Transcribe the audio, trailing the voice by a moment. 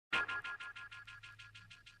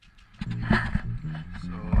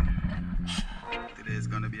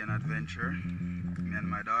gonna be an adventure. Me and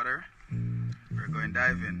my daughter, we're going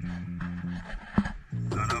diving.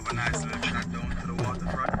 Gonna have a nice little trek down to the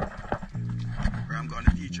waterfront where I'm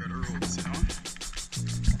gonna teach her the ropes, you know.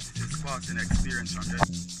 It is part an experience from this.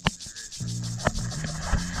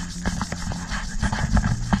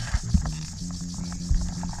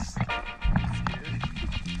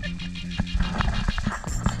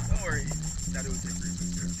 Don't worry, that will take really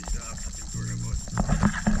good care of you. You don't have to think worry about it.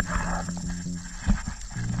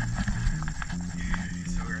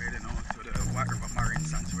 So we're heading out to the White River Marine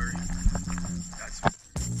Sanctuary. That's where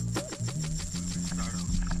we start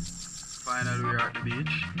out. Finally, we're at the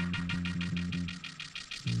beach.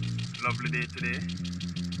 Lovely day today.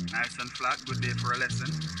 Nice and flat. Good day for a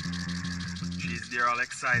lesson. She's there all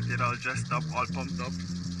excited, all dressed up, all pumped up,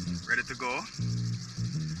 ready to go.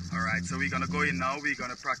 Alright, so we're gonna go in now. We're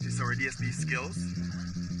gonna practice our DSD skills.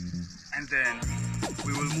 And then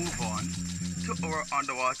we will move on to our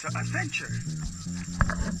underwater adventure.